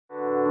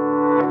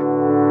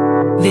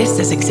This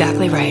is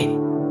exactly right.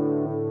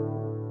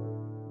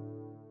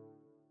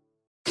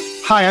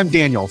 Hi, I'm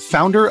Daniel,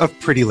 founder of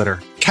Pretty Litter.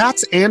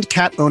 Cats and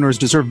cat owners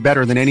deserve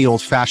better than any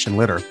old-fashioned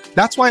litter.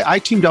 That's why I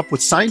teamed up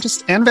with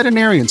scientists and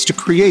veterinarians to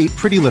create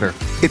Pretty Litter.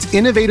 Its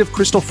innovative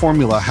crystal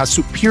formula has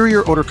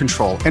superior odor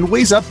control and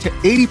weighs up to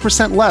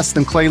 80% less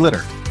than clay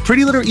litter.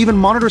 Pretty Litter even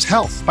monitors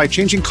health by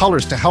changing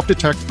colors to help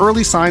detect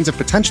early signs of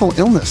potential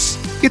illness.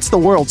 It's the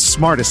world's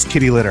smartest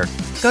kitty litter.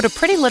 Go to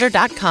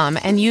prettylitter.com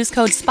and use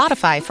code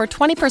SPOTIFY for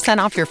 20%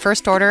 off your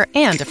first order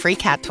and a free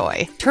cat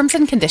toy. Terms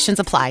and conditions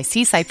apply.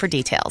 See site for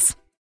details.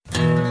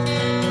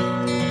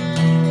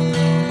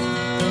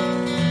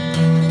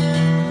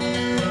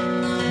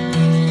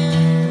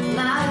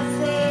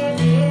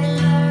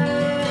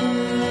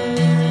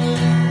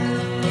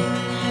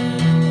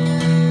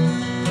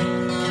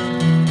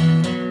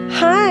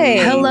 Hi.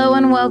 Hello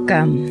and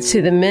welcome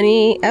To the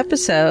mini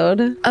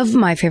episode of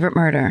My Favorite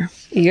Murder.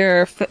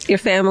 Your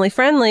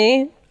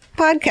family-friendly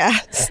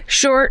podcast.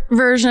 Short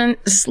version,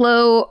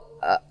 slow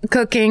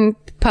cooking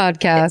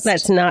podcast.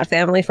 That's not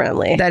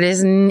family-friendly. That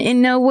is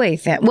in no way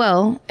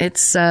well,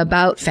 it's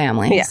about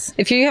families. Yeah.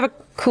 If you have a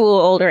cool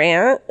older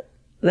aunt,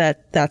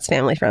 that's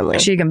family-friendly.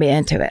 She can be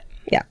into it.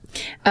 Yeah.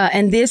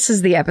 And this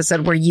is the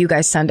episode where you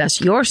guys send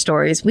us your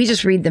stories. We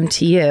just read them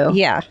to you.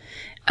 Yeah.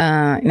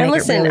 Make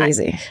it real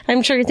easy.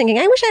 I'm sure you're thinking,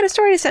 I wish I had a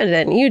story to send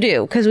in. You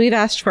do, because we've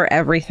asked for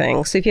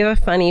everything. So if you have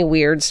a funny,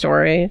 weird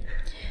story.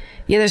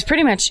 Yeah, there's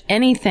pretty much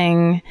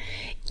anything.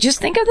 Just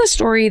think of the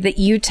story that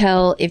you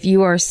tell if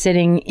you are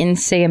sitting in,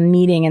 say, a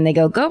meeting and they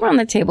go around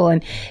the table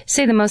and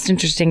say the most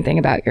interesting thing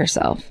about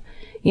yourself.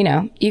 You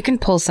know, you can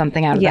pull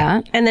something out of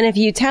that. And then if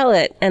you tell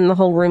it and the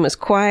whole room is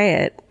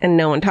quiet and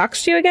no one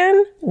talks to you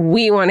again,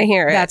 we want to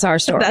hear it. That's our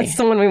story. That's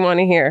the one we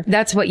want to hear.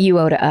 That's what you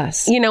owe to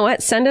us. You know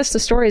what? Send us the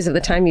stories of the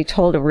time you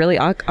told a really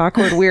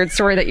awkward, weird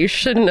story that you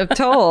shouldn't have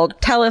told.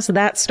 Tell us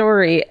that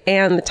story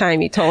and the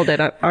time you told it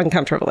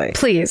uncomfortably.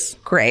 Please.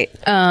 Great.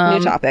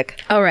 New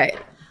topic. All right.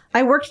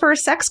 I worked for a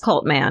sex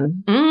cult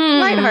man.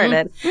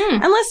 Lighthearted.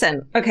 And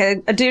listen,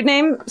 okay, a dude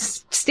named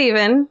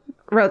Steven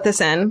wrote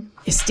this in.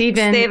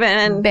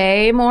 Stephen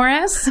Bay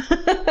Morris?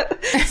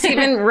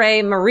 Stephen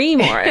Ray Marie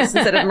Morris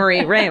instead of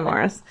Marie Ray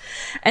Morris.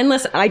 And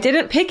listen, I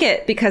didn't pick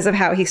it because of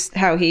how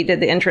he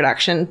did the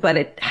introduction, but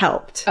it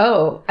helped.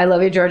 Oh, I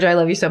love you, Georgia. I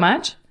love you so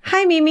much.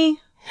 Hi,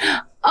 Mimi.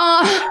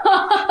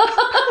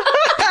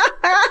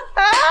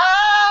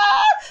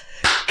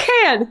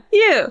 Can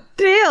you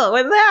deal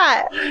with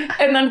that?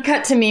 And then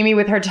cut to Mimi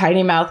with her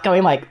tiny mouth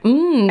going like,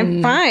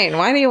 I'm fine.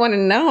 Why do you want to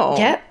know?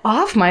 Get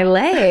off my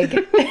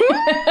leg.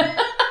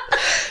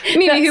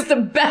 Mimi, That's the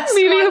best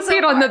Mimi one who so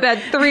peed on far. the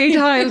bed 3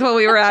 times while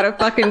we were out of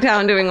fucking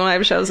town doing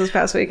live shows this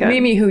past weekend.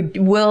 Mimi, who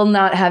will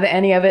not have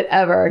any of it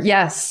ever.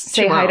 Yes.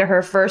 Say hi won't. to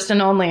her first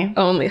and only.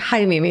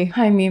 Hi, Mimi.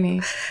 Hi,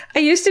 Mimi. I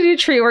used to do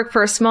tree work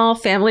for a small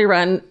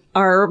family-run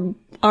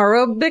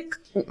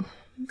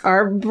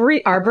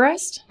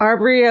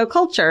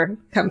arboriculture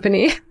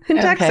company in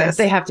Texas.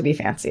 They have to be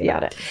fancy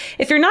about it.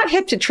 If you're not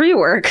hip to tree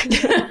work,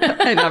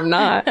 and I'm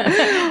not,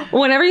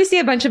 whenever you see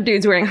a bunch of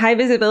dudes wearing high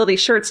visibility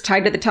shirts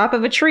tied to the top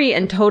of a tree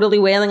and totally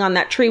wailing on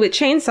that tree with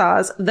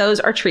chainsaws, those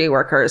are tree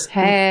workers.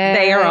 Hey.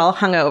 They are all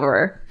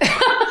hungover. No,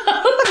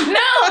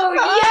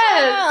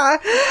 yes.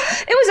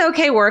 It was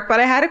okay work,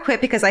 but I had to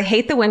quit because I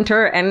hate the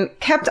winter and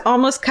kept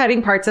almost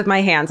cutting parts of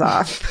my hands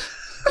off.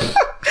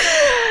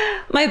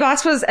 My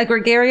boss was a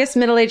gregarious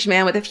middle-aged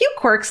man with a few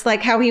quirks,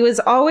 like how he was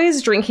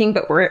always drinking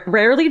but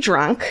rarely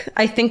drunk.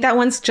 I think that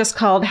one's just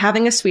called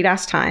having a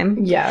sweet-ass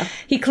time. Yeah.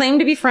 He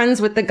claimed to be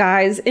friends with the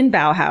guys in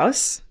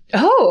Bauhaus.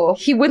 Oh.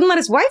 He wouldn't let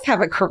his wife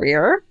have a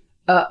career.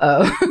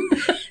 Uh-oh.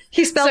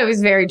 So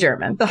he's very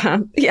German.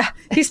 Yeah.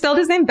 He spelled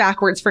his name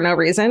backwards for no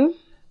reason.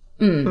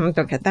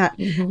 Don't get that.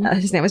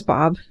 His name was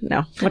Bob.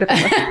 No.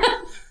 Whatever.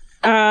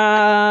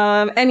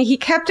 And he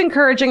kept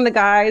encouraging the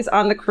guys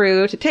on the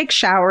crew to take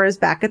showers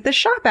back at the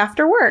shop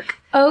after work.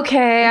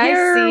 Okay, I see.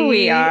 Here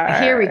we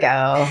are. Here we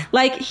go.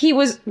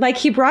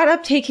 He brought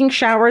up taking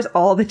showers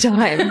all the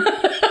time.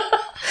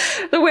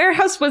 The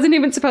warehouse wasn't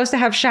even supposed to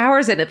have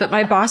showers in it, but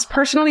my boss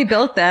personally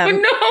built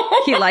them. No.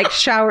 He liked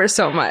showers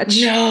so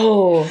much.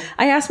 No.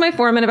 I asked my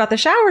foreman about the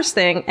showers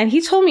thing, and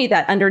he told me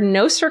that under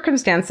no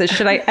circumstances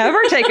should I ever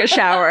take a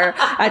shower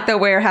at the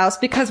warehouse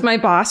because my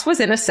boss was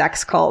in a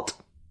sex cult.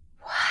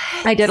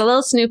 What? I did a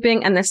little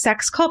snooping, and the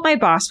sex cult my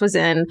boss was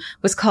in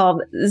was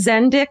called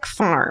Zendik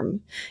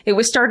Farm. It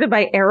was started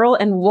by Errol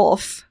and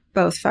Wolf,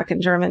 both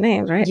fucking German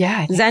names, right?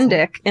 Yeah.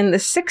 Zendik in the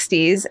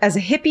 60s as a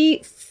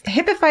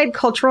hippified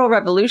cultural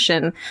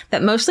revolution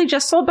that mostly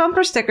just sold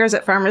bumper stickers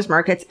at farmers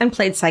markets and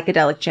played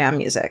psychedelic jam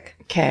music.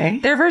 Okay.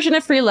 Their version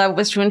of free love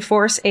was to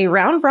enforce a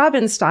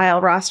round-robin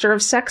style roster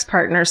of sex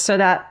partners so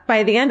that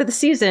by the end of the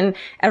season,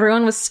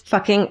 everyone was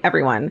fucking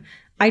everyone.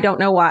 I don't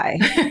know why.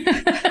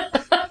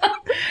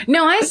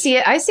 No, I see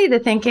it. I see the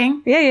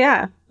thinking.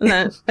 Yeah.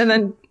 And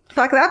then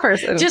fuck that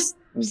person. Just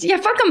Yeah,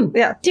 fuck them.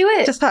 Yeah. Do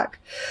it. Just fuck.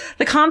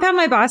 The compound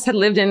my boss had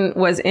lived in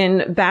was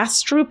in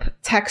Bastrop,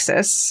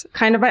 Texas,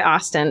 kind of by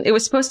Austin. It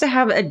was supposed to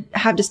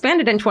have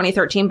disbanded in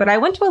 2013, but I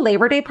went to a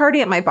Labor Day party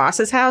at my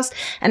boss's house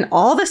and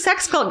all the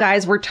sex cult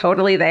guys were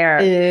totally there.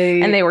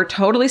 And they were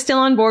totally still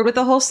on board with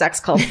the whole sex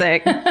cult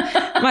thing.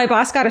 My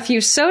boss got a few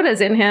sodas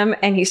in him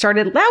and he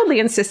started loudly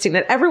insisting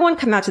that everyone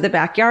come out to the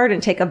backyard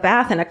and take a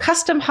bath in a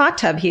custom hot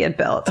tub he had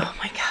built. Oh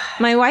my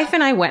God. My wife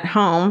and I went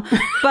home,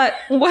 but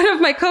one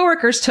of my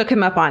coworkers took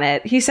him up on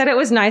it. He said it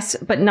was nice,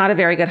 but not a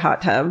very good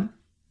hot tub.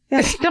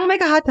 Yeah, don't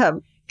make a hot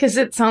tub. Because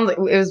it sounds like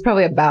it was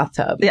probably a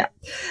bathtub. Yeah.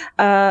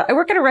 I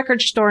work at a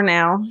record store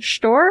now.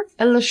 Store?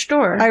 A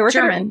store. I work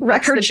German. at a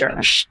record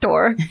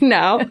store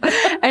now.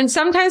 And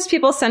sometimes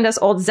people send us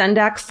old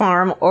Zendak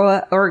Farm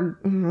or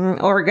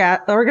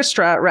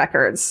Orchestra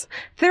records.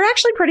 They're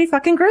actually pretty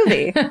fucking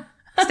groovy.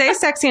 Stay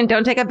sexy and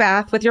don't take a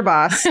bath with your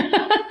boss.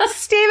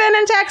 Steven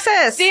in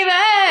Texas. Steven!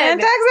 In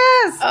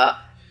Texas!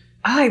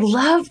 I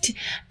loved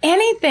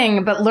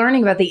anything but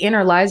learning about the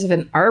inner lives of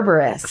an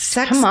arborist.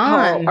 Sex Come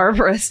on. cult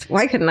arborist.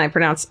 Why couldn't I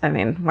pronounce? I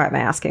mean, why am I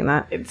asking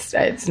that?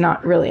 It's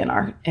not really in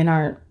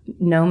our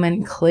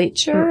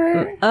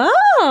nomenclature.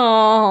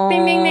 Oh.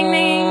 Ding, ding, ding,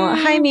 ding.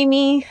 Hi,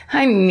 Mimi.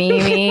 Hi,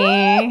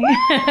 Mimi.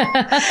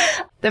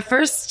 The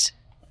first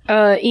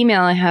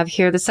email I have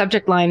here, the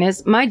subject line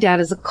is, my dad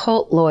is a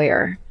cult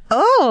lawyer.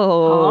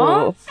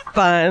 Oh,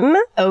 fun.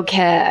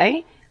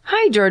 Okay.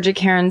 Hi, Georgia,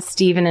 Karen,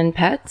 Stephen, and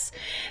pets.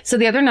 So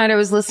the other night I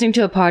was listening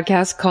to a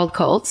podcast called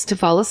Cults to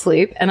fall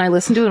asleep, and I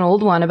listened to an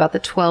old one about the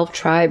 12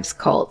 Tribes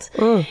cult,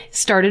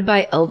 started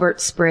by Elbert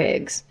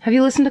Spriggs. Have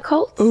you listened to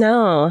Cults?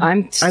 No.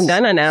 I'm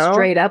gonna now.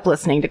 Straight up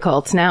listening to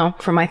Cults now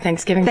for my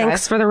Thanksgiving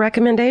Thanks drive. for the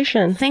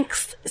recommendation.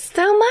 Thanks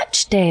so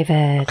much,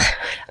 David.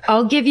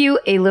 I'll give you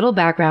a little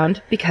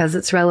background because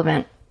it's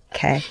relevant.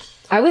 Okay.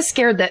 I was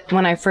scared that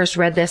when I first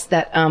read this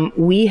that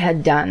we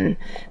had done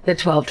the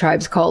 12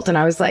 Tribes cult, and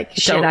I was like,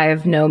 shit, I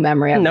have no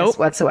memory of this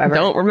whatsoever.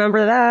 Don't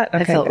remember that.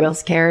 I felt real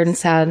scared and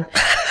sad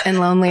and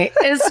lonely.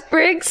 As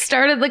Spriggs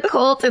started the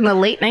cult in the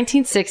late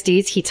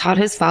 1960s, he taught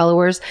his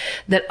followers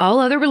that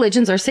all other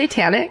religions are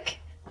satanic.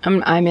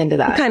 I'm into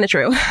that. Kind of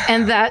true.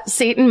 And that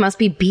Satan must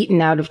be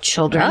beaten out of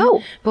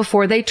children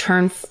before they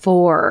turn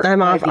 4.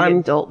 I'm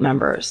adult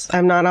members.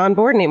 I'm not on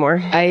board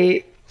anymore.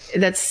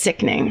 That's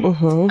sickening.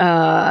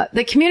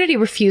 The community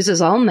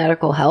refuses all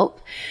medical help.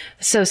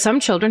 So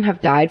some children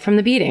have died from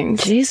the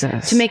beatings.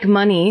 Jesus. To make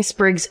money,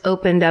 Spriggs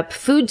opened up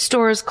food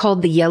stores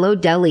called the Yellow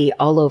Deli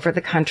all over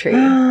the country,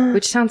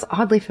 which sounds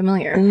oddly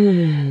familiar.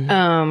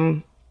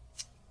 I'm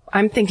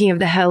thinking of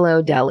the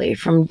Hello Deli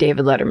from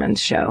David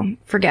Letterman's show.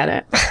 Forget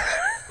it.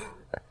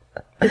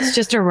 It's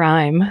just a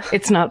rhyme.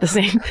 It's not the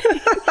same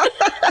thing.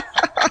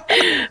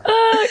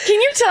 Can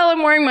you tell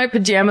I'm wearing my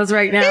pajamas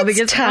right now? It's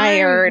because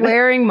tired. I'm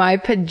wearing my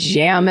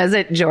pajamas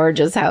at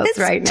George's house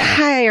right now. It's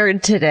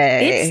tired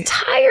today. It's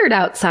tired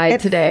outside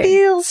today. It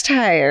feels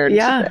tired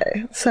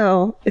today.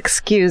 So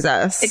excuse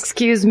us.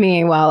 Excuse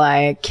me while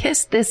I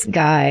kiss this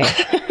guy.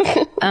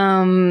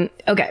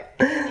 Okay.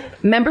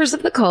 Members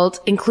of the cult,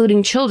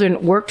 including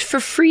children, worked for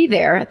free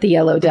there at the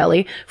Yellow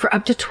Deli for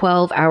up to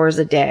 12 hours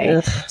a day.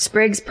 Ugh.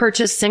 Spriggs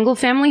purchased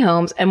single-family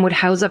homes and would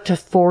house up to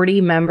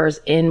 40 members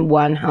in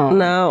one home.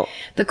 No.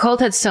 The cult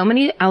had so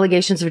many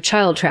allegations of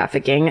child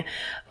trafficking.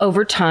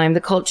 Over time,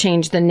 the cult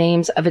changed the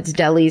names of its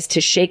delis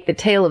to shake the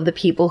tail of the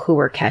people who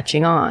were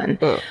catching on.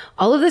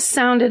 All of this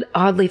sounded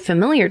oddly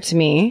familiar to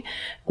me.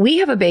 We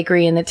have a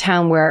bakery in the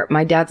town where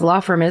my dad's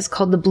law firm is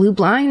called the Blue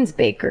Blinds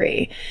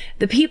Bakery.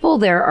 The people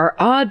there are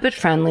odd but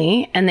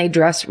friendly, and they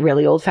dress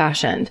really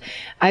old-fashioned.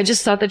 I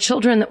just thought the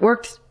children that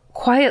worked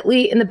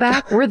quietly in the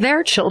back were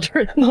their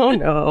children. Oh,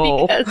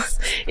 no. Because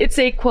it's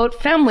a,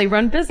 quote,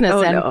 family-run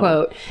business, end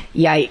quote.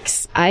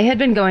 Yikes. I had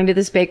been going to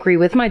this bakery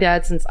with my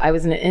dad since I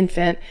was an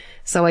infant,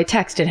 so I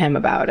texted him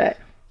about it.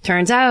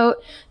 Turns out,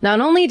 not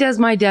only does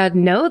my dad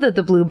know that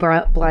the Blue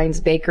Blinds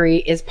Bakery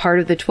is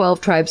part of the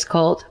 12 Tribes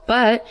cult,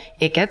 but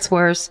it gets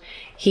worse.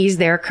 He's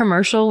their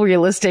commercial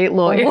real estate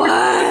lawyer.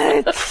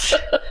 What?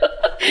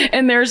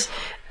 And there's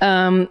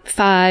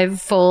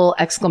 5 full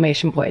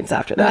exclamation points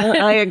after that.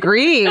 I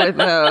agree with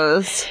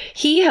those.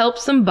 He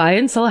helps them buy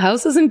and sell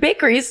houses and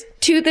bakeries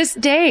to this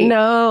day.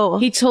 No.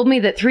 He told me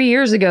that 3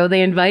 years ago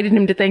they invited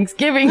him to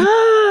Thanksgiving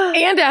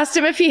and asked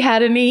him if he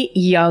had any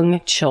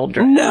young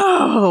children.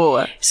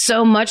 No.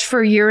 So much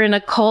for you're in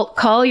a cult,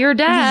 call your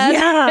dad.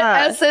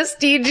 Yeah.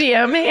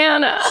 SSDGM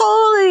Hannah.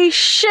 Holy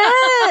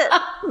shit.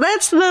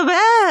 That's the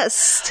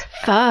best.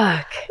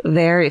 Fuck.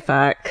 Very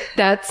fuck.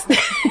 That's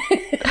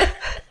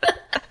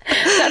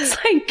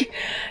like,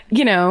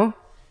 you know,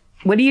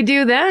 what do you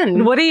do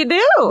then? What do you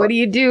do? What do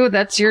you do?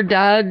 That's your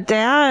dad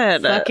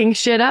fucking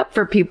shit up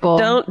for people.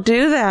 Don't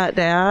do that,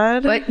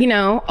 Dad. But, you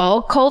know,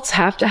 all cults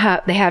have to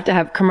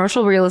have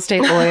commercial real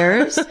estate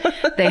lawyers.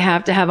 They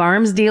have to have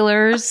arms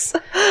dealers.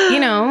 You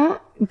know,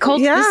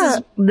 Cults, Yeah. this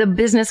is the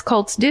business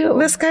cults do.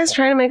 This guy's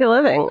trying to make a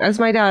living. As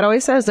my dad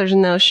always says, there's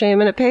no shame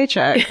in a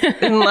paycheck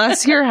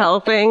unless you're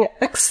helping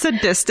a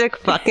sadistic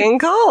fucking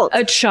cult.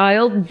 A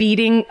child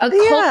beating, a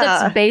cult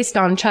that's based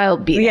on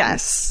child beating.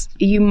 Yes.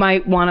 You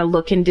might want to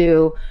look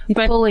into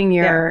pulling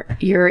your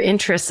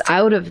interests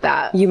out of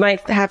that. You might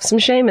have some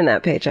shame in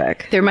that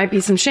paycheck. There might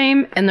be some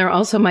shame, and there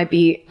also might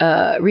be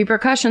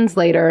repercussions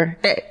later.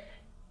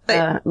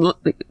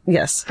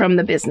 Yes. From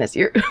the business.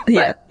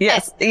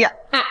 Yes. Yeah.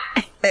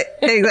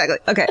 Exactly.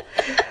 Okay.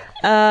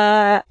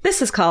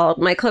 This is called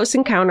My Close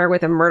Encounter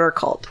with a Murder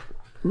Cult.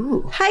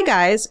 Ooh. Hi,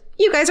 guys.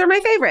 You guys are my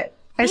favorite.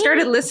 I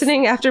started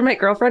listening after my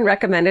girlfriend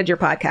recommended your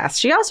podcast.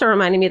 She also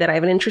reminded me that I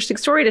have an interesting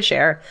story to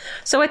share,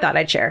 so I thought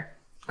I'd share.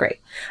 Great.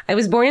 I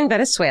was born in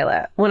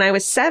Venezuela. When I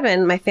was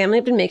 7, my family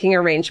had been making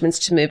arrangements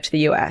to move to the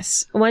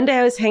U.S. One day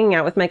I was hanging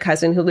out with my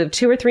cousin who lived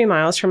 2 or 3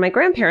 miles from my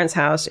grandparents'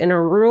 house in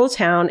a rural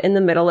town in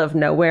the middle of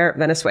nowhere,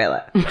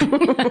 Venezuela.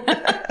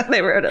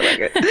 They wrote it like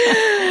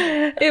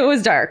it. It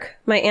was dark.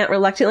 My aunt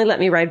reluctantly let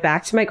me ride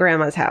back to my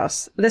grandma's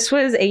house. This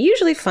was a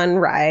usually fun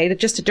ride,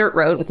 just a dirt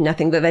road with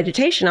nothing but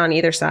vegetation on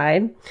either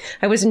side.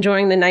 I was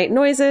enjoying the night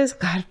noises.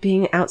 God,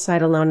 being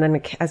outside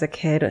alone as a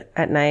kid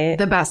at night.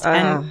 The best.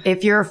 And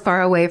if you're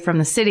far away from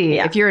the city,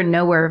 if you're in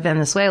nowhere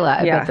Venezuela,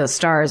 I bet those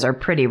stars are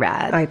pretty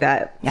rad. I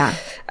bet. Yeah.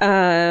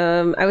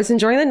 I was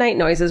enjoying the night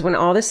noises when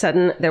all of a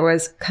sudden there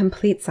was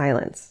complete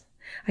silence.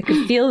 I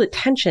could feel the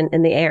tension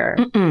in the air.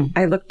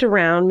 I looked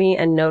around me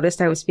and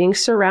noticed I was being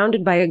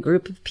surrounded by a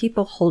group of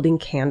people holding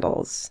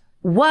candles.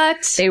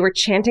 What? They were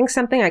chanting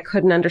something I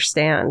couldn't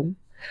understand.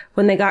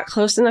 When they got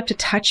close enough to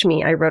touch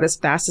me, I rode as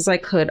fast as I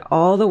could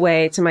all the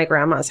way to my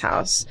grandma's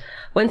house.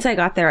 Once I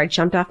got there, I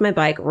jumped off my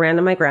bike, ran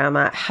to my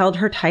grandma, held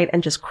her tight,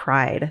 and just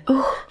cried.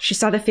 She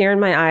saw the fear in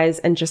my eyes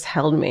and just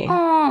held me.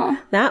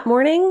 That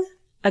morning,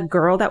 a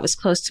girl that was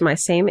close to my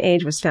same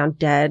age was found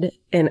dead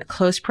in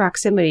close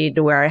proximity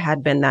to where I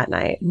had been that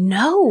night.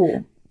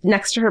 No.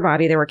 Next to her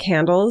body, there were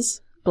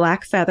candles,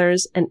 black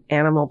feathers, and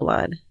animal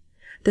blood.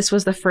 This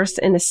was the first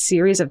in a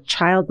series of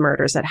child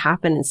murders that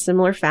happened in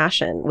similar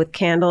fashion, with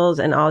candles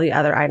and all the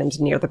other items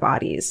near the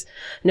bodies.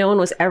 No one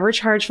was ever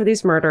charged for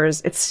these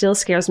murders. It still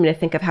scares me to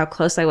think of how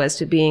close I was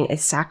to being a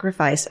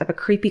sacrifice of a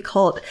creepy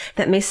cult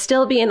that may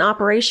still be in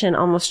operation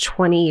almost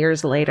 20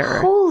 years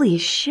later. Holy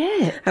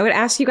shit. I would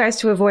ask you guys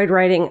to avoid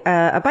riding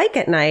a bike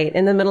at night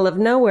in the middle of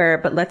nowhere,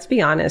 but let's be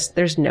honest,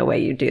 there's no way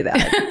you do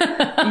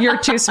that. You're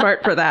too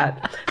smart for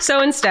that. So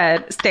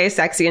instead, stay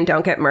sexy and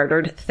don't get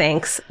murdered.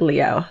 Thanks,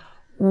 Leo.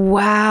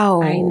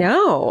 Wow. I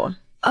know.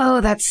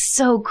 Oh, that's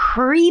so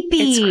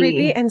creepy. It's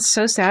creepy and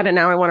so sad, and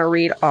now I want to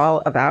read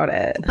all about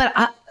it. But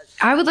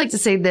I would like to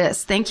say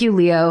this. Thank you,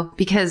 Leo,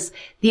 because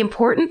the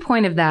important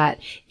point of that,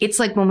 it's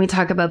like when we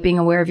talk about being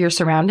aware of your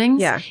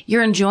surroundings. Yeah.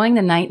 You're enjoying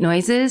the night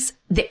noises.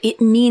 It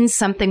means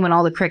something when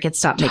all the crickets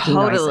stop making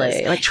noises.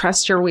 Totally. Like,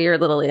 trust your weird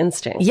little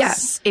instincts.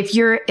 Yes. If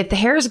the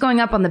hair is going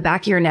up on the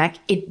back of your neck,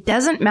 it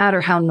doesn't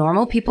matter how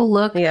normal people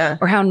look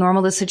or how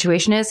normal the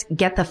situation is.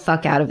 Get the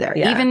fuck out of there.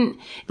 Yeah. Even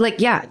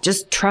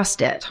just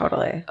trust it.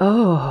 Totally.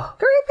 Oh.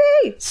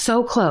 Creepy.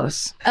 So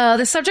close.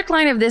 The subject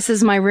line of this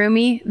is my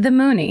roomie, the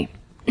Mooney.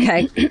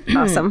 Okay.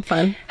 Awesome.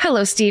 Fun.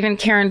 Hello, Stephen,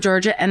 Karen,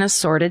 Georgia, and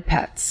assorted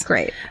pets.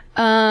 Great.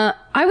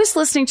 I was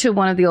listening to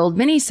one of the old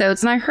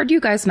minisodes and I heard you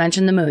guys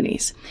mention the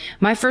Moonies.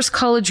 My first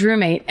college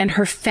roommate and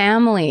her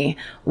family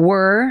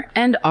were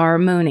and are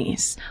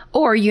Moonies,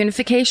 or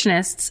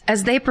unificationists,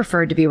 as they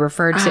preferred to be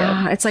referred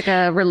to. It's like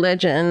a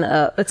religion.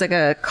 It's like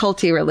a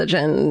culty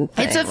religion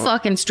thing. It's a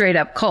fucking straight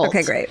up cult.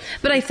 Okay, great.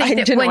 But I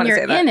think that when you're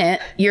in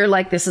it, you're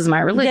like, this is my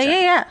religion.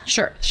 Yeah.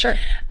 Sure.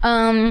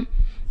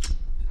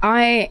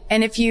 I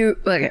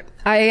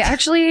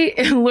actually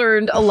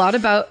learned a lot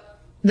about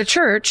the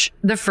church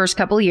the first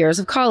couple of years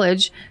of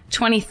college,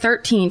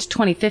 2013 to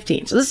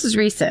 2015. So this is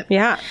recent.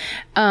 Yeah.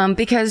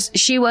 Because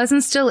she was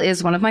and still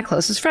is one of my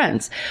closest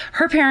friends.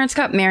 Her parents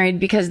got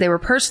married because they were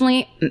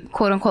personally,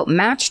 quote unquote,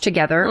 matched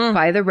together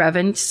by the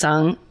Reverend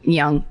Sung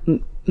Young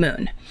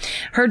Moon.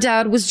 Her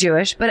dad was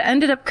Jewish, but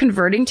ended up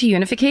converting to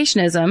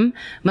unificationism.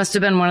 Must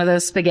have been one of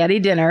those spaghetti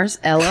dinners,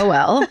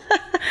 LOL.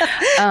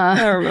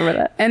 I remember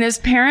that. And his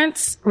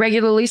parents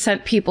regularly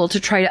sent people to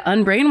try to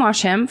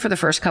unbrainwash him for the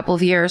first couple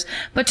of years,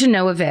 but to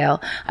no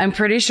avail. I'm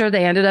pretty sure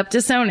they ended up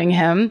disowning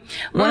him.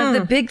 One of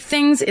the big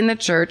things in the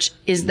church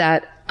is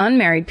that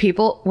unmarried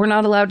people were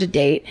not allowed to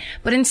date,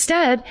 but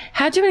instead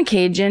had to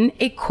engage in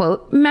a,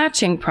 quote,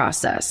 matching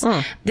process.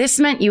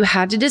 This meant you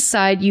had to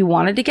decide you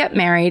wanted to get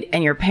married,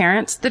 and your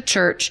parents, the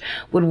church,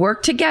 would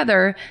work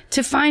together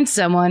to find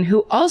someone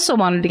who also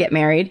wanted to get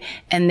married,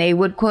 and they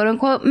would, quote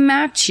unquote,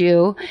 match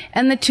you,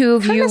 and the two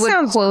of you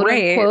would, quote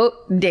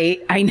unquote,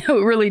 date. I know,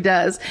 it really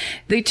does.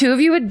 The two of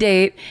you would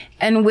date,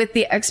 and with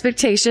the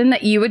expectation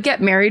that you would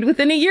get married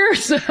within a year or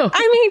so.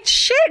 I mean,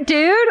 shit,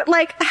 dude.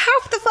 Like,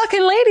 half the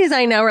fucking ladies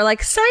I know are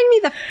like, sign me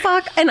the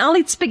fuck and I'll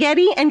eat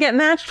spaghetti and get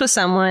matched with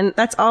someone.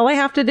 That's all I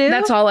have to do.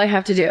 That's all I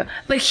have to do.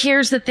 But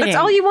here's the thing. That's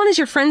all you want is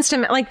your friends to,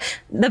 like,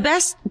 the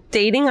best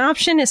dating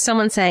option is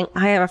someone saying,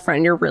 I have a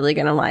friend you're really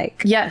going to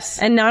like. Yes.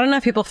 And not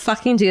enough people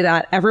fucking do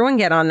that. Everyone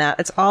get on that.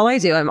 It's all I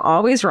do. I'm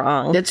always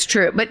wrong. That's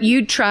true. But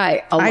you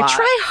try a lot. I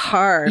try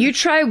hard. You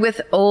try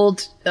with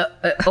old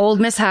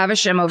Miss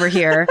Havisham over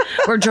here,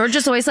 where George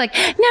is always like,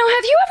 now, have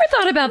you ever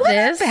thought about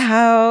this?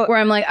 Where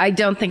I'm like, I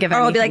don't think of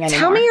anything I'll be like, anymore.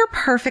 tell me your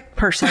perfect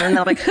person. And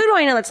they'll be like, who do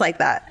I know that's like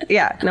that?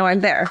 Yeah, no,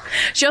 I'm there.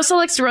 She also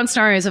likes to run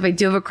scenarios if I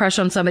do have a crush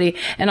on somebody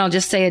and I'll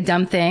just say a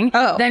dumb thing.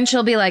 Oh. Then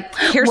she'll be like,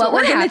 Here's what what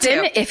would we're gonna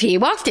happen do. if he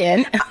walked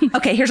in?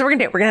 Okay, here's what we're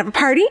gonna do. We're gonna have a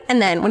party,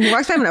 and then when he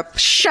walks by, I'm gonna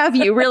shove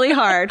you really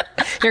hard.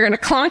 You're gonna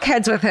clonk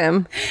heads with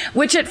him.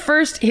 Which at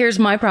first, here's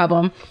my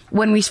problem.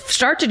 When we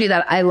start to do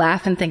that, I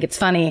laugh and think it's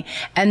funny.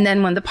 And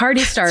then when the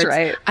party starts,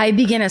 right. I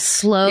begin a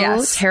slow,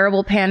 Yes.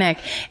 terrible panic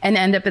and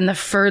end up in the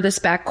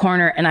furthest back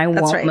corner and I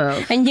won't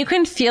move. And you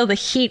can feel the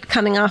heat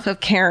coming off of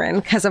Karen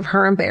because of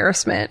her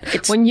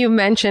embarrassment. When you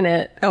mention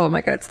it, oh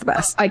my God, it's the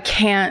best. I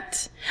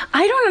can't.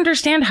 I don't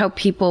understand how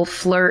people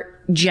flirt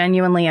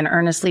genuinely and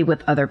earnestly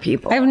with other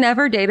people. I've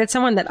never dated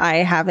someone that I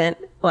haven't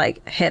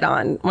like hit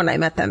on when I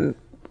met them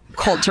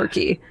cold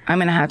turkey. I'm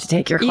going to have to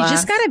take your class. You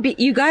just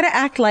you gotta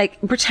act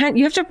like, pretend,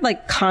 you have to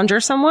like conjure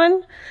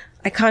someone.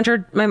 I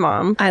conjured my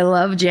mom. I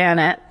love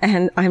Janet.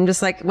 And I'm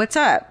just like, what's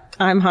up?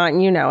 I'm hot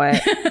and you know it.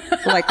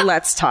 Like,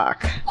 let's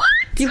talk. What?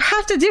 You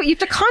have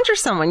to conjure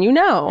someone, you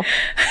know.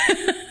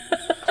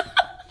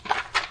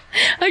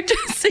 I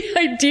just, the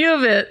idea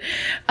of it,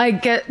 I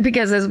get,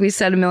 because as we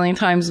said a million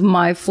times,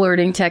 my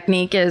flirting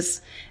technique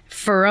is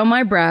furrow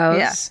my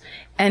brows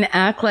and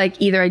act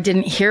like either I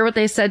didn't hear what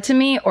they said to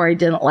me or I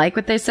didn't like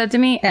what they said to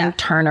me and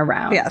turn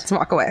around. Yeah, let's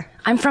walk away.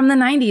 I'm from the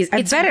 90s.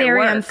 It's bet very it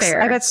works.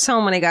 unfair. I bet so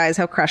many guys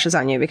have crushes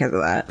on you because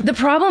of that. The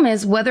problem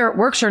is whether it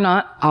works or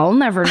not, I'll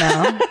never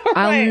know.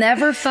 I'll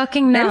never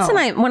fucking know.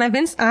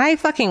 I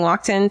fucking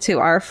walked into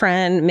our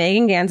friend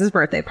Megan Gans's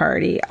birthday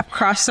party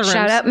across the room.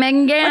 Shout out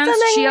Megan Gans. What's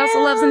up, Megan She also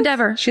Gans? loves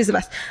Endeavor. She's the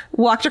best.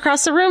 Walked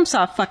across the room,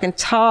 saw a fucking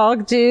tall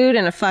dude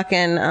in a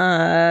fucking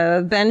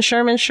Ben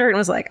Sherman shirt and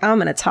was like, I'm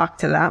gonna talk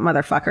to that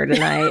motherfucker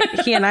tonight.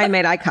 He and I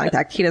made eye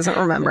contact. He doesn't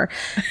remember.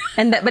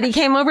 But he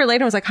came over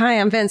later and was like, hi,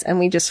 I'm Vince. And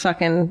we just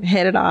fucking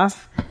hit it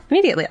off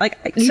immediately. Like,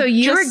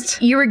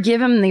 you were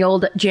giving him the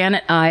old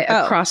Janet eye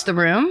across the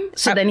room,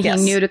 so then he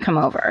knew to come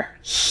over.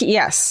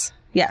 Yes.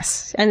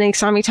 And then he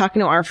saw me talking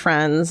to our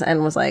friends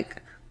and was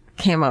like,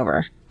 came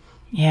over.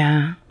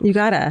 Yeah. You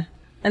gotta.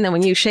 And then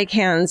when you shake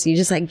hands, you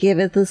just like give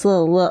it this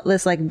little look,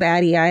 this like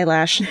baddie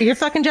eyelash. You're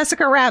fucking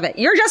Jessica Rabbit.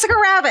 You're Jessica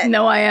Rabbit.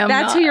 No, I am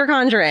That's not. who you're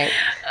conjuring.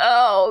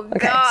 Oh,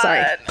 Okay, God.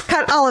 sorry.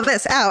 Cut all of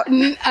this out.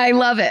 I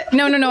love it.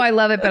 No, I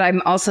love it, but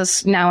I'm also,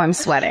 now I'm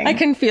sweating. I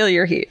can feel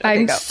your heat. Okay,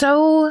 I'm go.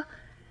 so,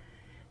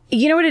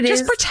 you know what it is?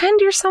 Just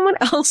pretend you're someone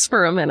else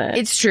for a minute.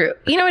 It's true.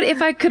 You know what?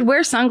 If I could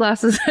wear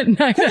sunglasses at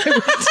night, I would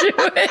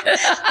do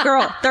it.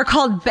 Girl, they're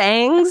called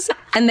bangs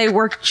and they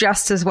work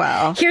just as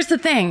well. Here's the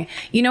thing.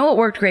 You know what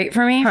worked great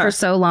for me for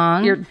so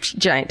long? Your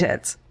giant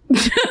tits.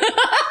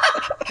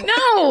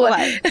 No.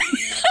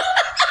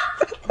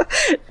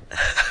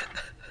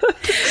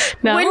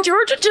 No? When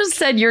Georgia just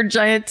said your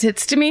giant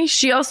tits to me,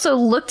 she also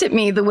looked at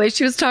me the way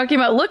she was talking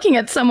about looking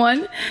at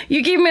someone.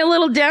 You gave me a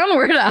little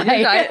downward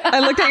eye. I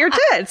looked at your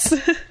tits.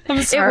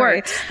 I'm sorry.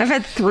 worked. I've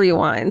had 3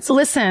 wines.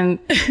 Listen,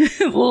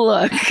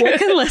 look. We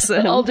can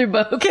listen. I'll do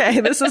both. Okay,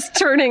 this is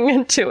turning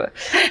into it.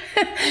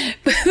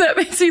 But that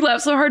makes me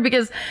laugh so hard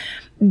because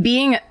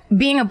being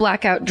a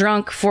blackout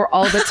drunk for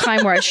all the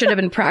time where I should have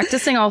been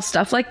practicing all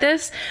stuff like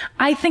this,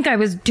 I think I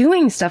was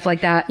doing stuff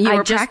like that. You I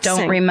were just practicing.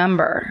 don't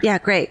remember. Yeah,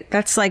 great.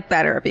 That's like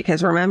better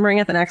because remembering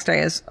it the next day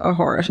is a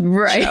horror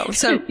Right. show.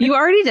 So you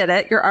already did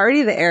it. You're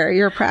already there.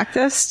 You're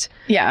practiced.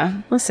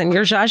 Yeah. Listen,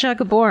 you're Zsa Zsa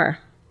Gabor.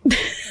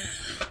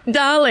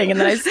 Darling. And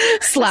then I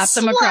slapped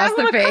them across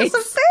the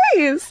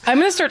face. I'm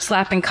going to start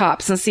slapping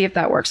cops and see if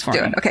that works for Do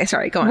me. it. Okay,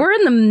 sorry. Go on. We're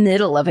in the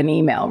middle of an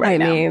email right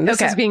now. I mean,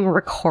 this Okay. is being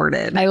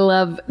recorded. I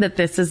love that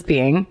this is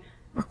being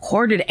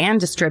recorded and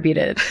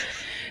distributed.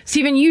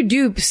 Stephen, you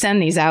do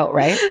send these out,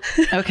 right?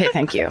 Okay,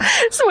 thank you.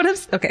 So what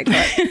if... Okay, go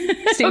ahead.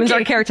 Steven's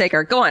our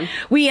caretaker. Go on.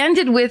 We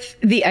ended with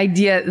the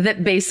idea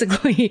that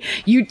basically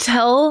you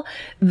tell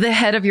the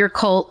head of your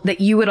cult that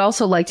you would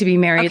also like to be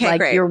married, Okay, like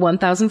great. your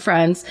 1,000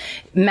 friends.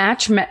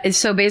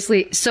 So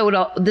basically,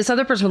 this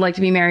other person would like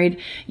to be married.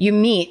 You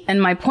meet.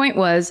 And my point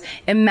was,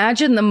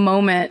 imagine the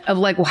moment of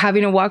like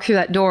having to walk through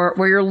that door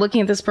where you're looking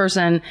at this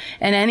person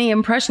and any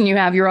impression you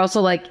have, you're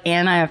also like,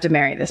 and I have to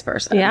marry this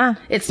person. Yeah.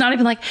 It's not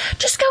even like,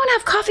 just go and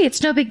have coffee.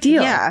 It's no big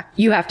deal. Yeah.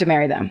 You have to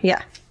marry them.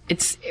 Yeah.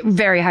 It's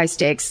very high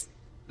stakes.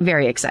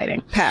 Very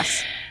exciting.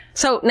 Pass.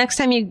 So next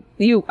time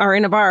you are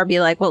in a bar, be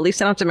like, well, at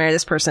least I don't have to marry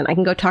this person. I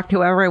can go talk to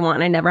whoever I want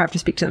and I never have to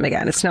speak to them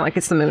again. It's not like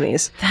it's the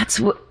Moonies.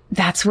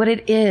 That's what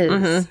it is.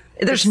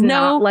 Mm-hmm. There's It's no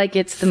not like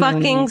it's the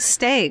fucking Moonies.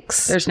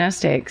 stakes. There's no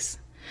stakes.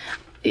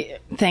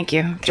 Thank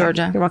you,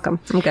 Georgia. You're welcome.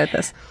 I'm good at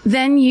this.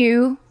 Then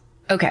you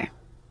Okay.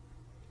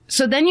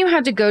 So then you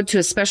had to go to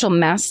a special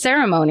mass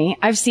ceremony.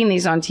 I've seen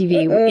these on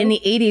TV. In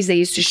the 80s, they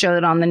used to show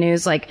it on the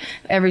news like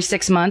every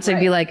 6 months.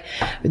 It'd be like,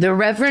 the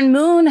Reverend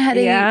Moon had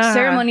a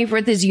ceremony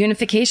for this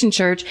unification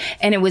church.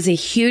 And it was a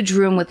huge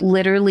room with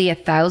literally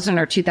 1,000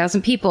 or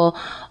 2,000 people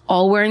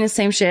all wearing the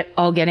same shit,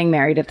 all getting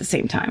married at the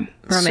same time.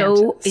 Romantic.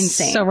 So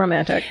insane. So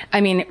romantic. I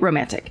mean,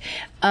 romantic.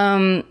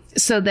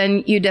 So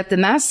then you'd have the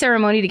mass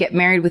ceremony to get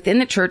married within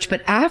the church,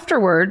 but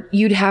afterward,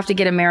 you'd have to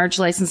get a marriage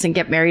license and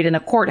get married in a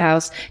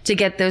courthouse to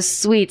get those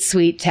sweet,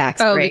 sweet tax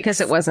breaks. Oh,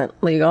 because it wasn't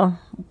legal.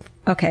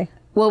 Okay.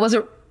 Well, it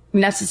wasn't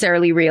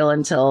necessarily real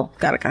until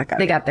Got it.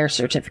 they got their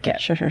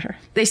certificate. Sure.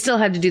 They still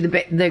had to do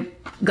the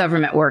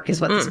government work, is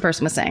what this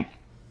person was saying.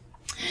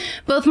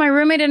 Both my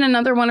roommate and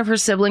another one of her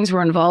siblings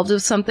were involved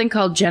with something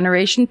called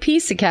Generation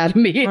Peace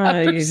Academy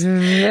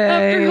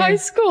after high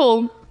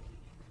school.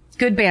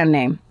 Good band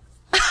name.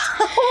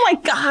 Oh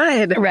my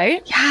God.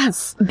 Right?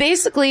 Yes.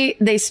 Basically,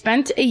 they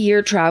spent a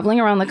year traveling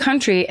around the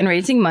country and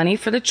raising money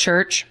for the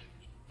church,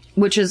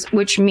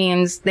 which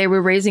means they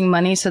were raising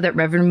money so that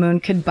Reverend Moon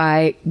could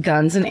buy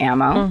guns and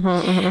ammo.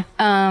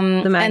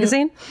 The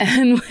magazine?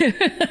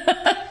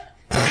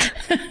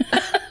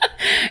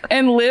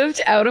 And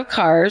lived out of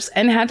cars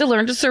and had to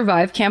learn to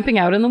survive camping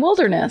out in the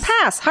wilderness.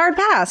 Hard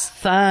pass.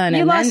 Fun. You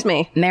and lost then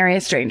me. Marry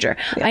a stranger.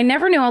 Yeah. I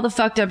never knew all the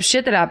fucked up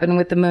shit that happened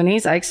with the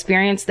Moonies. I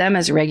experienced them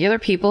as regular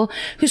people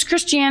whose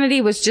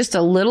Christianity was just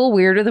a little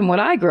weirder than what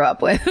I grew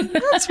up with.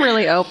 That's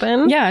really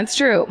open. Yeah, it's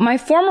true. My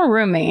former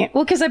roommate,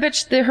 well, because I bet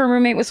her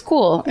roommate was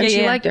cool and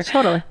she liked her.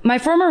 Totally. My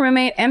former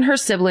roommate and her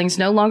siblings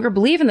no longer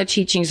believe in the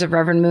teachings of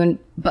Reverend Moon,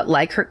 but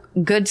like her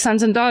good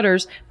sons and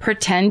daughters,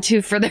 pretend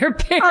to for their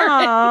parents.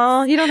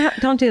 Aw, you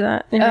don't do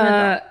that.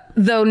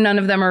 Though none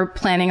of them are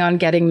planning on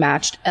getting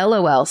matched.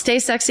 LOL. Stay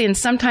sexy, and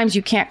sometimes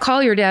you can't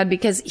call your dad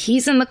because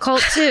he's in the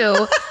cult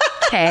too.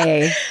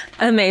 Okay.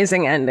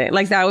 Amazing ending.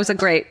 Like, that was a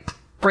great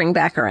bring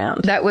back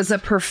around. That was a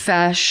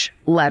profesh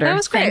letter. That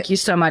was great. Thank you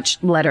so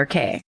much, letter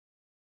K.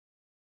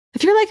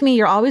 If you're like me,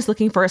 you're always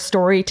looking for a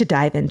story to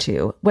dive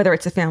into. Whether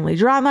it's a family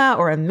drama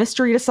or a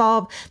mystery to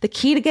solve, the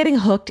key to getting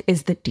hooked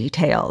is the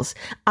details.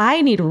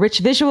 I need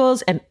rich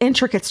visuals and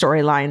intricate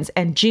storylines,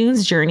 and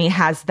June's Journey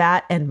has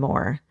that and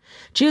more.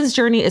 June's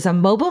Journey is a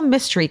mobile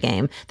mystery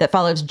game that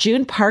follows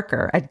June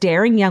Parker, a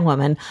daring young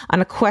woman, on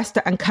a quest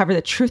to uncover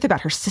the truth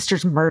about her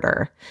sister's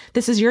murder.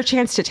 This is your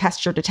chance to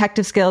test your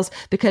detective skills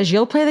because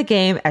you'll play the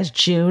game as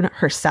June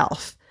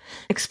herself.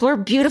 Explore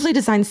beautifully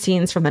designed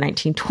scenes from the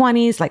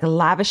 1920s, like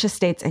lavish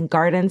estates and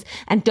gardens,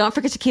 and don't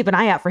forget to keep an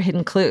eye out for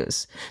hidden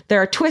clues.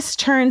 There are twists,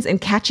 turns, and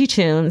catchy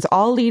tunes,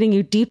 all leading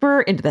you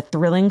deeper into the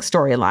thrilling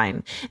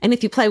storyline. And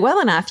if you play well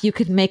enough, you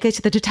could make it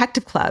to the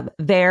Detective Club.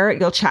 There,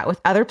 you'll chat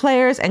with other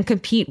players and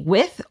compete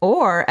with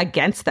or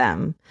against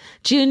them.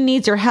 June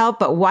needs your help,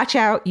 but watch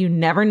out, you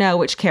never know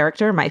which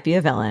character might be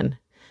a villain.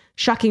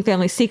 Shocking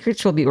family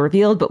secrets will be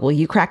revealed, but will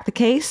you crack the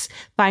case?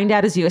 Find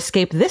out as you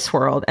escape this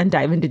world and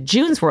dive into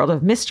June's world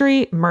of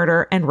mystery,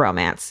 murder, and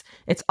romance.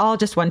 It's all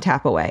just one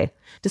tap away.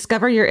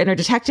 Discover your inner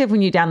detective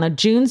when you download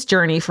June's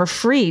Journey for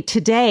free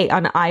today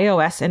on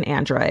iOS and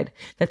Android.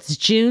 That's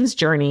June's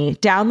Journey.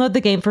 Download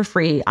the game for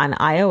free on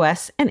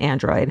iOS and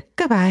Android.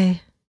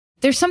 Goodbye.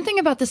 There's something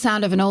about the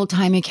sound of an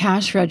old-timey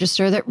cash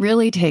register that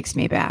really takes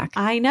me back.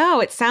 I know.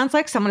 It sounds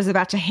like someone is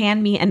about to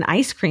hand me an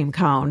ice cream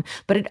cone,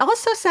 but it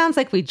also sounds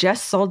like we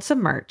just sold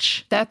some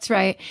merch. That's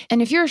right.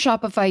 And if you're a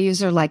Shopify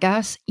user like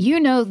us, you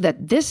know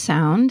that this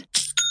sound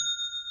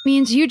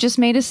means you just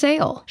made a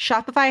sale.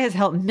 Shopify has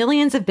helped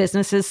millions of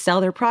businesses sell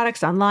their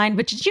products online,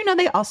 but did you know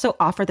they also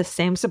offer the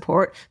same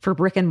support for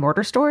brick and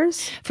mortar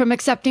stores? From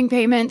accepting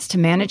payments to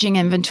managing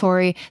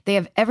inventory, they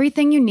have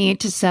everything you need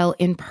to sell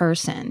in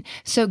person.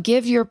 So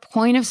give your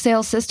point of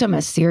sale system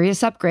a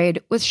serious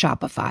upgrade with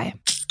Shopify.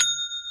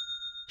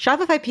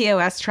 Shopify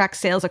POS tracks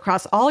sales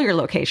across all your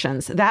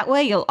locations. That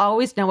way, you'll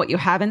always know what you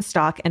have in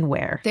stock and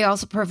where. They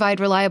also provide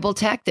reliable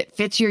tech that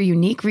fits your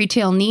unique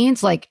retail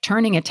needs, like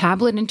turning a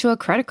tablet into a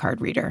credit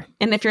card reader.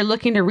 And if you're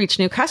looking to reach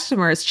new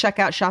customers, check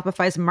out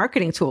Shopify's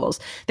marketing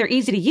tools. They're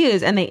easy to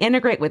use, and they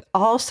integrate with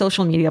all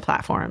social media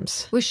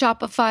platforms. With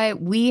Shopify,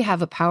 we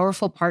have a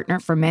powerful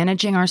partner for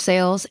managing our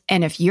sales.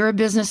 And if you're a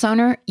business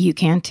owner, you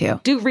can too.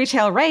 Do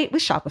retail right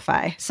with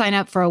Shopify. Sign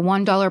up for a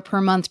 $1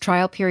 per month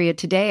trial period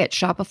today at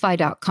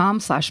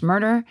shopify.com/murder.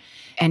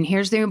 And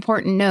here's the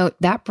important note,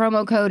 that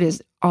promo code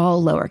is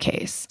all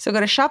lowercase. So go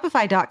to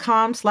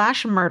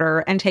shopify.com/murder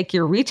and take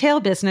your retail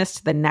business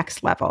to the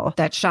next level.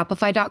 That's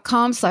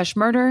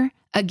shopify.com/murder.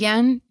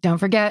 Again, don't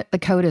forget, the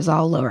code is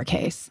all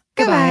lowercase.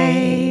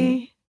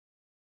 Goodbye.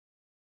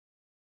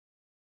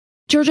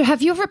 Georgia,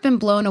 have you ever been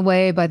blown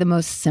away by the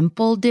most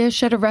simple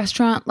dish at a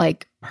restaurant,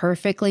 like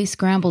perfectly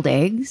scrambled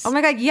eggs? Oh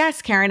my God,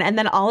 yes, Karen. And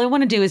then all I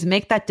want to do is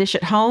make that dish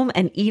at home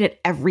and eat it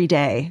every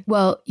day.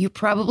 Well, you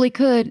probably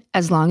could,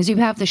 as long as you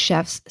have the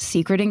chef's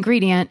secret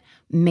ingredient,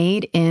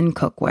 Made in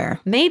Cookware.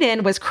 Made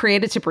In was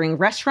created to bring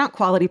restaurant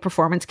quality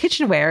performance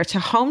kitchenware to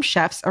home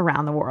chefs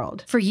around the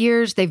world. For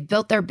years, they've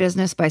built their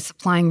business by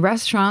supplying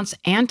restaurants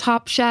and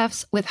top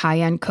chefs with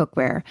high-end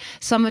cookware.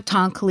 Some of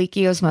Tom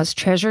Colicchio's most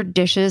treasured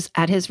dishes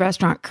at his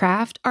restaurant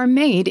Craft are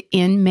made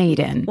in Made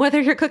In.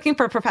 Whether you're cooking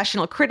for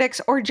professional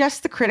critics or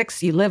just the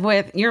critics you live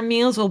with, your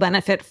meals will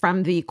benefit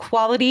from the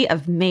quality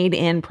of Made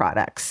In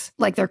products.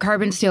 Like their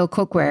carbon steel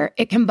cookware,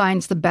 it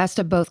combines the best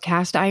of both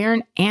cast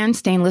iron and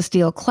stainless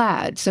steel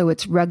clad, so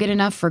it's rugged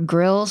enough for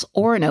grills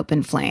or an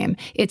open flame.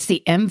 It's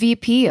the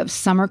MVP of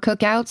summer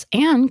cookouts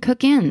and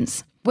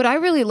cook-ins. What I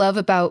really love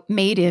about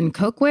Made in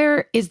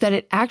Cookware is that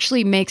it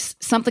actually makes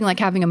something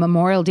like having a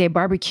Memorial Day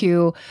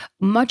barbecue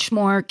much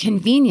more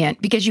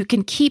convenient because you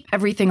can keep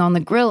everything on the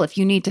grill. If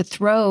you need to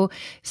throw,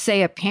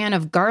 say, a pan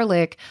of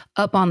garlic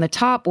up on the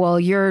top while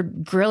you're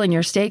grilling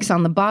your steaks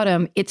on the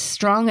bottom, it's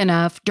strong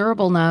enough,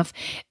 durable enough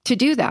to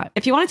do that.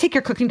 If you want to take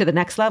your cooking to the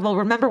next level,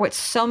 remember what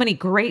so many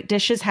great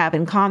dishes have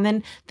in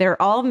common.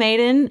 They're all made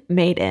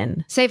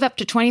in. Save up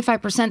to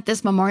 25%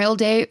 this Memorial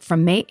Day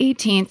from May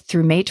 18th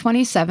through May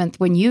 27th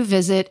when you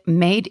visit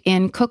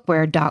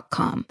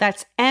madeincookware.com.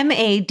 That's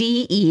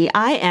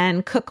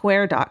MADEIN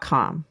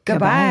cookware.com.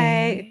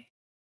 Goodbye.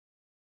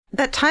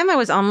 That time I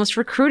was almost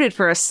recruited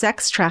for a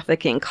sex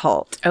trafficking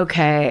cult.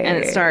 Okay. And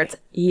it starts,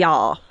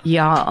 y'all.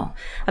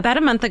 About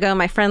a month ago,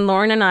 my friend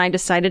Lauren and I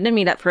decided to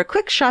meet up for a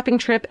quick shopping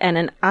trip and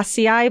an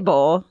acai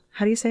bowl.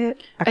 How do you say it?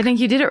 I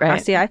think you did it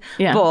right.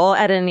 Acai bowl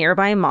at a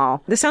nearby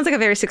mall. This sounds like a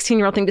very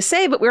 16-year-old thing to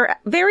say, but we're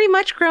very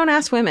much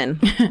grown-ass women.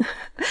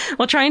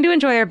 While trying to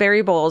enjoy our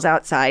berry bowls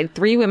outside,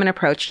 3 women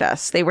approached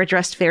us. They were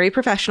dressed very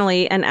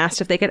professionally and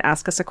asked if they could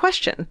ask us a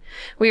question.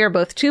 We are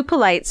both too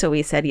polite, so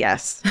we said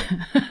yes.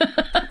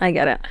 I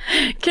get it.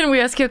 Can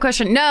we ask you a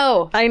question?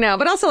 No. I know,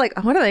 but also like,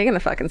 what are they going to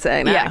fucking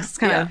say next? Yeah. It's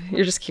kind of,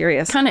 you're just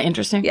curious. Kind of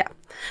interesting. Yeah.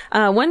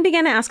 One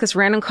began to ask us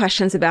random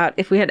questions about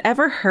if we had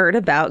ever heard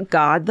about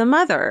God the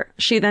Mother.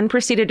 She then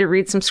proceeded to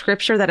read some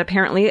scripture that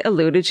apparently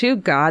alluded to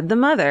God the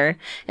Mother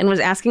and was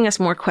asking us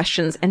more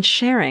questions and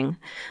sharing.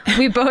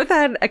 We both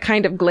had a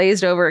kind of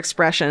glazed over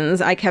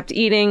expressions. I kept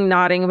eating,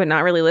 nodding, but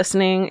not really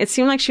listening. It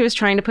seemed like she was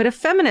trying to put a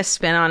feminist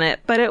spin on it,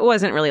 but it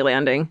wasn't really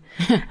landing.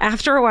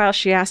 After a while,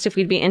 she asked if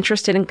we'd be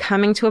interested in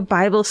coming to a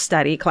Bible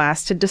study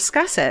class to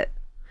discuss it.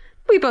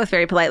 We both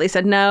very politely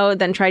said no,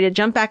 then tried to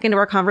jump back into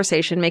our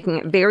conversation, making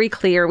it very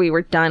clear we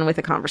were done with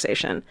the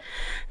conversation.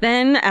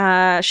 Then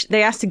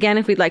they asked again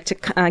if we'd like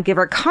to give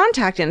our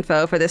contact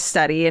info for this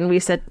study, and we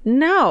said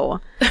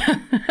no.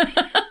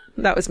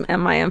 That was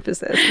my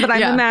emphasis, but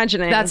I'm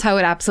imagining. That's how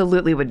it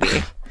absolutely would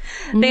be.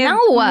 No.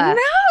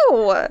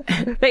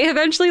 They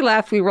eventually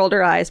left. We rolled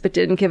our eyes, but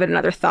didn't give it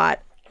another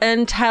thought.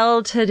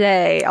 Until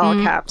today, all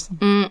caps.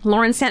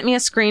 Lauren sent me a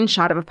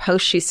screenshot of a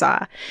post she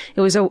saw.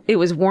 It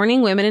was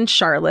warning women in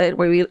Charlotte,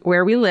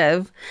 where we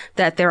live,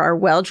 that there are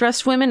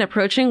well-dressed women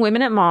approaching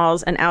women at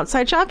malls and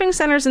outside shopping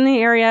centers in the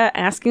area,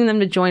 asking them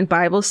to join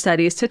Bible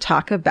studies to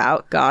talk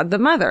about God the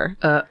Mother.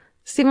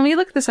 Stephen, will you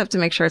look this up to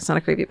make sure it's not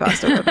a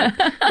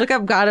creepypasta? Look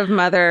up God of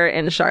Mother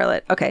in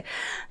Charlotte. Okay.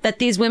 That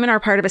these women are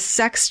part of a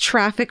sex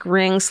traffic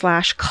ring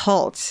 /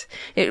 cult.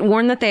 It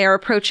warned that they are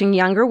approaching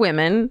younger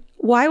women.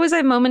 Why was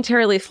I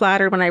momentarily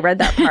flattered when I read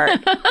that part?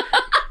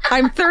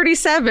 I'm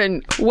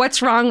 37.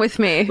 What's wrong with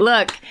me?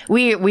 Look,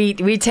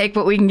 we take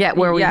what we can get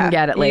where we can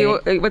get it,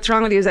 lady. What's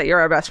wrong with you is that you're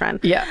our best friend.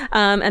 Yeah.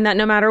 And that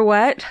no matter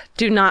what,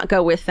 do not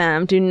go with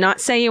them. Do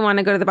not say you want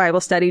to go to the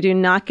Bible study. Do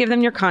not give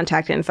them your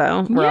contact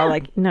info. We're all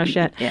like, no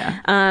shit.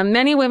 Yeah.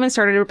 Many women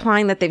started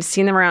replying that they've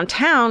seen them around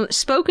town,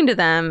 spoken to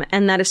them,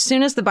 and that as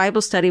soon as the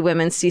Bible study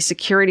women see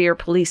security or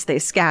police, they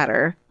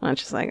scatter. I'm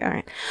just like, all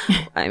right.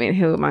 I mean,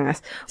 who among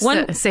us?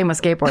 Same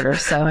with skateboarders.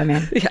 So, I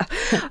mean.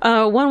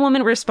 Yeah. One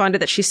woman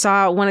responded that she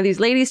saw one of these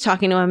ladies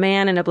talking to a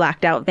man in a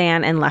blacked out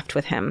van and left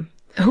with him.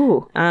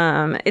 Ooh.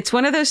 It's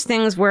one of those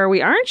things where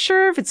we aren't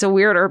sure if it's a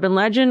weird urban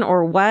legend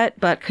or what,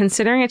 but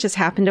considering it just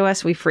happened to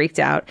us, we freaked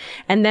out.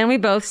 And then we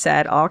both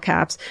said, all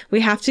caps,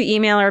 we have to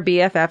email our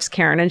BFFs,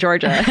 Karen and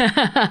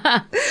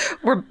Georgia.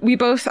 We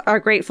both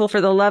are grateful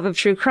for the love of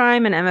true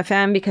crime and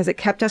MFM because it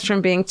kept us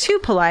from being too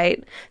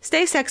polite.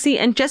 Stay sexy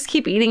and just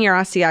keep eating your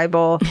acai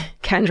bowl.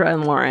 Kendra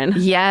and Lauren.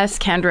 Yes,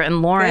 Kendra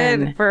and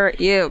Lauren. Good for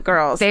you,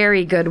 girls.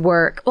 Very good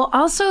work. Well,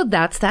 also,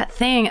 that's that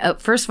thing.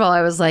 First of all,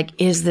 I was like,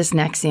 is this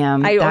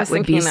Nexium? That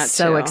would be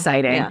so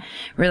exciting. Yeah.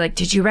 We're like,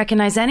 did you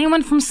recognize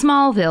anyone from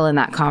Smallville in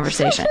that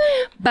conversation?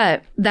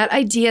 But that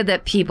idea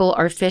that people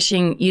are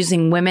fishing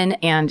using women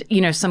and,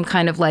 some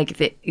kind of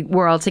like,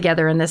 we're all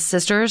together in this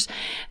sisters.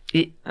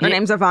 Her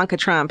name's Ivanka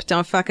Trump.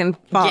 Don't fucking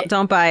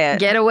don't buy it.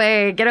 Get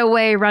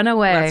away, run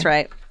away. That's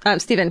right.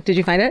 Stephen, did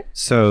you find it?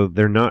 So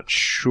they're not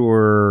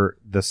sure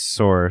the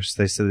source.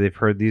 They said they've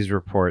heard these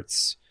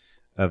reports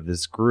of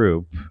this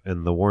group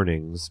and the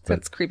warnings.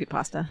 That's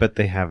creepypasta. But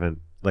they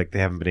haven't like they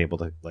haven't been able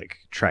to like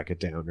track it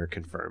down or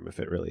confirm if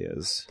it really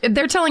is.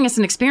 They're telling us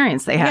an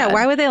experience they had. Yeah,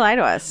 why would they lie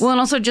to us? Well, and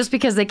also just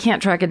because they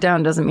can't track it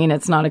down doesn't mean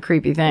it's not a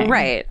creepy thing.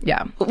 Right.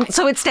 Yeah.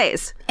 So it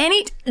stays.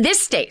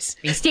 This stays.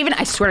 Stephen,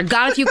 I swear to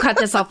God, if you cut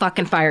this, I'll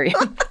fucking fire you.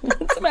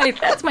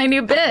 That's my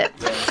new bit.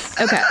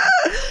 Okay.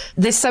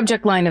 The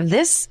subject line of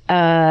this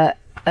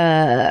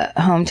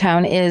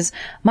hometown is,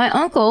 my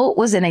uncle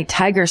was in a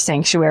tiger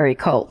sanctuary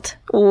cult.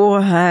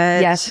 What?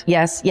 Yes, and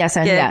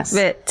yes.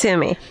 Give it to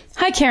me.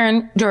 Hi,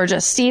 Karen, Georgia,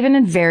 Stephen,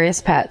 and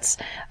various pets.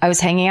 I was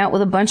hanging out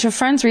with a bunch of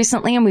friends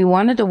recently, and we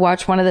wanted to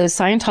watch one of those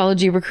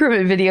Scientology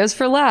recruitment videos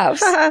for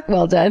laughs.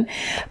 Well done.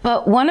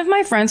 But one of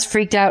my friends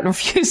freaked out and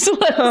refused to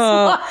let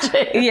us watch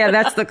it. Yeah,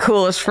 that's the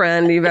coolest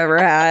friend you've ever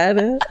had.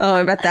 Oh,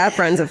 I bet that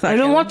friend's a fucking... I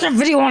don't want that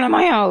video on at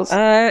my house.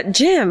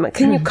 Jim,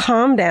 can you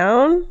calm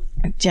down?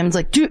 Jim's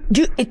like,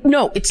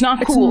 no, it's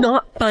not cool. It's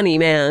not funny,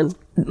 man.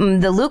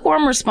 The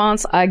lukewarm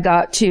response I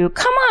got to,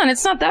 come on,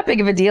 it's not that big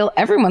of a deal.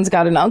 Everyone's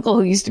got an uncle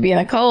who used to be in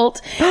a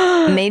cult,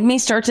 made me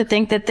start to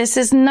think that this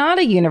is not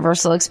a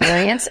universal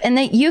experience and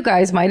that you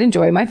guys might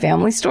enjoy my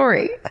family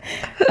story.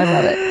 I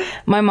love it.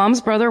 My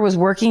mom's brother was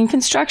working in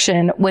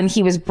construction when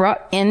he was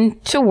brought in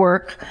to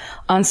work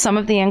on some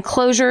of the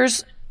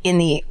enclosures in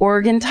the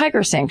Oregon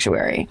Tiger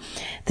Sanctuary.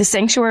 The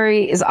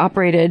sanctuary is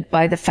operated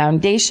by the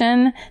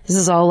Foundation. This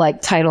is all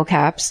like title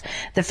caps.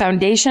 The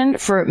Foundation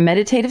for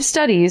Meditative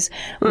Studies,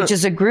 which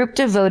is a group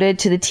devoted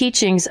to the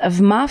teachings of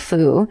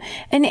Mafu,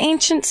 an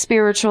ancient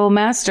spiritual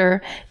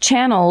master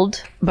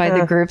channeled by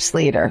the group's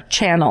leader.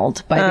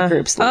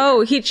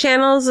 Oh, he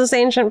channels this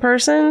ancient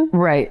person?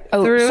 Right.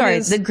 Oh,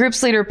 sorry. The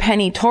group's leader,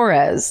 Penny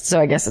Torres, so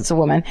I guess it's a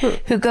woman,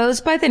 who goes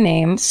by the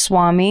name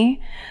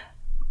Swami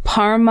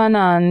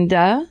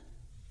Parmananda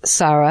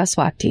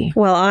Saraswati.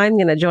 Well, I'm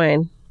going to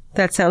join.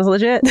 That sounds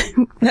legit.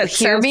 That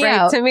sounds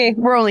great to me.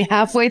 We're only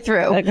halfway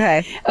through.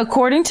 Okay.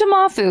 According to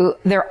Mafu,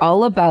 they're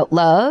all about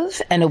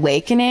love and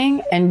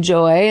awakening and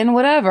joy and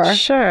whatever.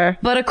 Sure.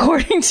 But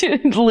according to,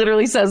 it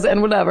literally says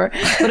and whatever.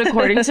 But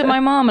according to my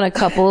mom and a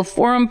couple of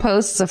forum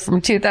posts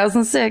from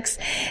 2006,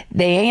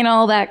 they ain't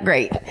all that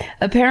great.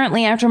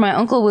 Apparently, after my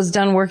uncle was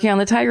done working on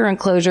the tiger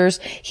enclosures,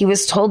 he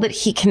was told that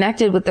he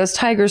connected with those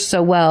tigers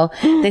so well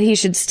that he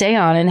should stay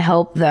on and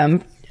help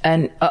them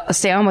and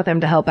stay on with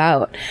them to help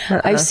out.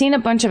 I've seen a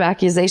bunch of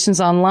accusations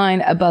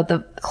online about the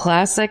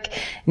classic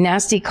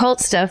nasty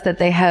cult stuff that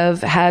they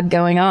have had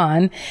going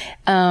on,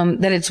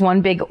 that it's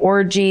one big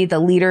orgy, the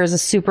leader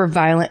is super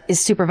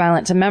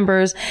violent to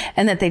members,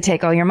 and that they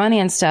take all your money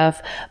and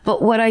stuff.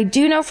 But what I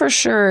do know for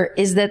sure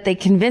is that they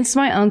convinced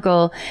my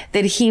uncle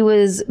that he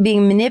was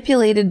being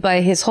manipulated by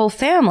his whole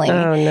family,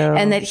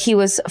 and that he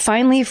was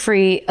finally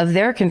free of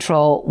their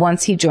control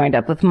once he joined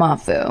up with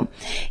Mafu.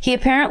 He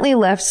apparently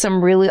left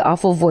some really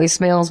awful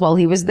voicemails while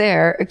he was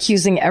there,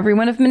 accusing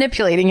everyone of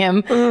manipulating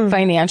him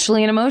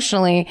financially and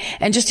emotionally,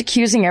 and just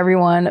accusing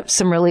everyone of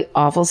some really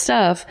awful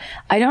stuff.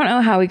 I don't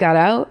know how he got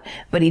out,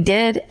 but he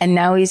did, and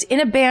now he's in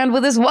a band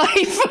with his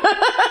wife.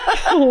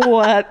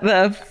 What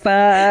the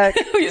fuck?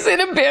 He's in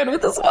a band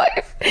with his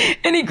wife,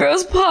 and he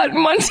grows pot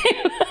in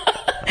Montana.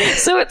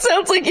 So it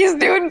sounds like he's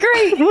doing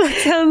great.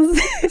 That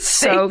sounds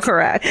so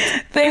correct.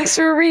 Thanks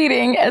for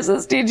reading,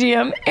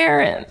 SSDGM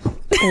Aaron.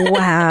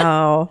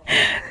 Wow.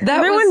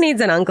 Everyone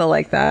needs an uncle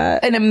like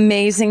that. An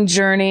amazing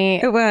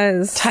journey. It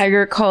was.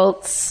 Tiger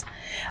cults.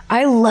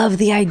 I love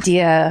the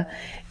idea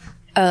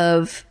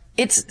of,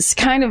 it's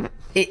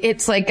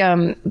like,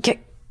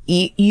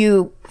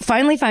 you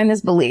finally find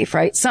this belief,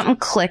 right? Something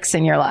clicks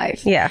in your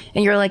life. Yeah.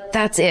 And you're like,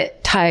 that's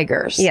it.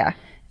 Tigers. Yeah.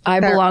 I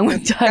belong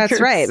with tigers.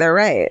 That's right. They're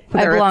right.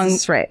 I belong.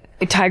 That's right.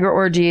 Tiger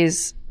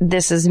orgies.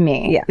 This is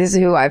me. Yeah. This is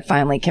who I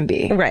finally can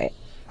be. Right.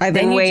 I've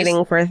been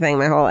waiting for a thing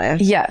my whole life.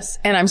 Yes.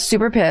 And I'm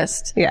super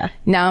pissed. Yeah.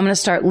 Now I'm going to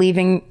start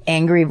leaving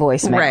angry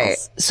voicemails. Right.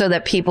 So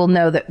that people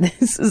know that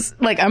this is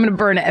like, I'm going to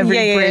burn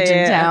every bridge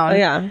in town.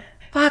 Yeah.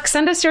 Fuck,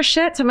 send us your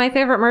shit to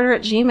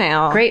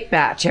myfavoritemurder@gmail. Great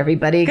batch,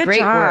 everybody. Good Great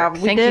job.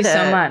 work. We Thank you did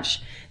so it. much.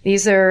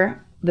 These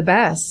are the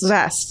best. The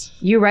best.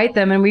 You write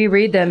them and we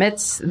read them.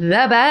 It's the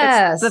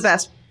best. It's the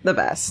best. The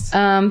best.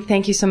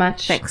 Thank you so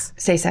much. Thanks.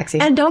 Stay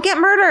sexy. And don't get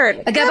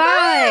murdered.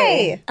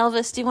 Goodbye.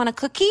 Elvis, do you want a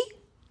cookie?